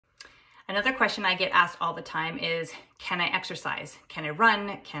Another question I get asked all the time is, can I exercise? Can I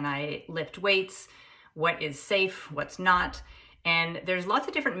run? Can I lift weights? What is safe? What's not? And there's lots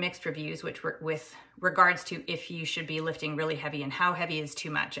of different mixed reviews with regards to if you should be lifting really heavy and how heavy is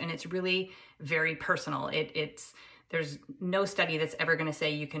too much. And it's really very personal. There's no study that's ever going to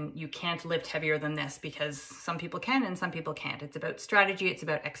say you can't lift heavier than this, because some people can and some people can't. It's about strategy. It's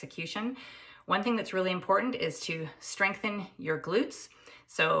about execution. One thing that's really important is to strengthen your glutes.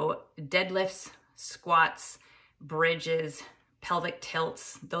 So deadlifts, squats, bridges, pelvic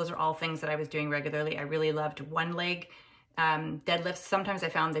tilts, those are all things that I was doing regularly. I really loved one leg deadlifts. Sometimes I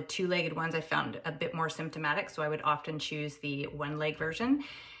found the two-legged ones I found a bit more symptomatic, so I would often choose the one-leg version.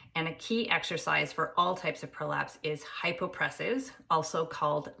 And a key exercise for all types of prolapse is hypopressives, also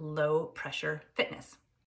called low pressure fitness.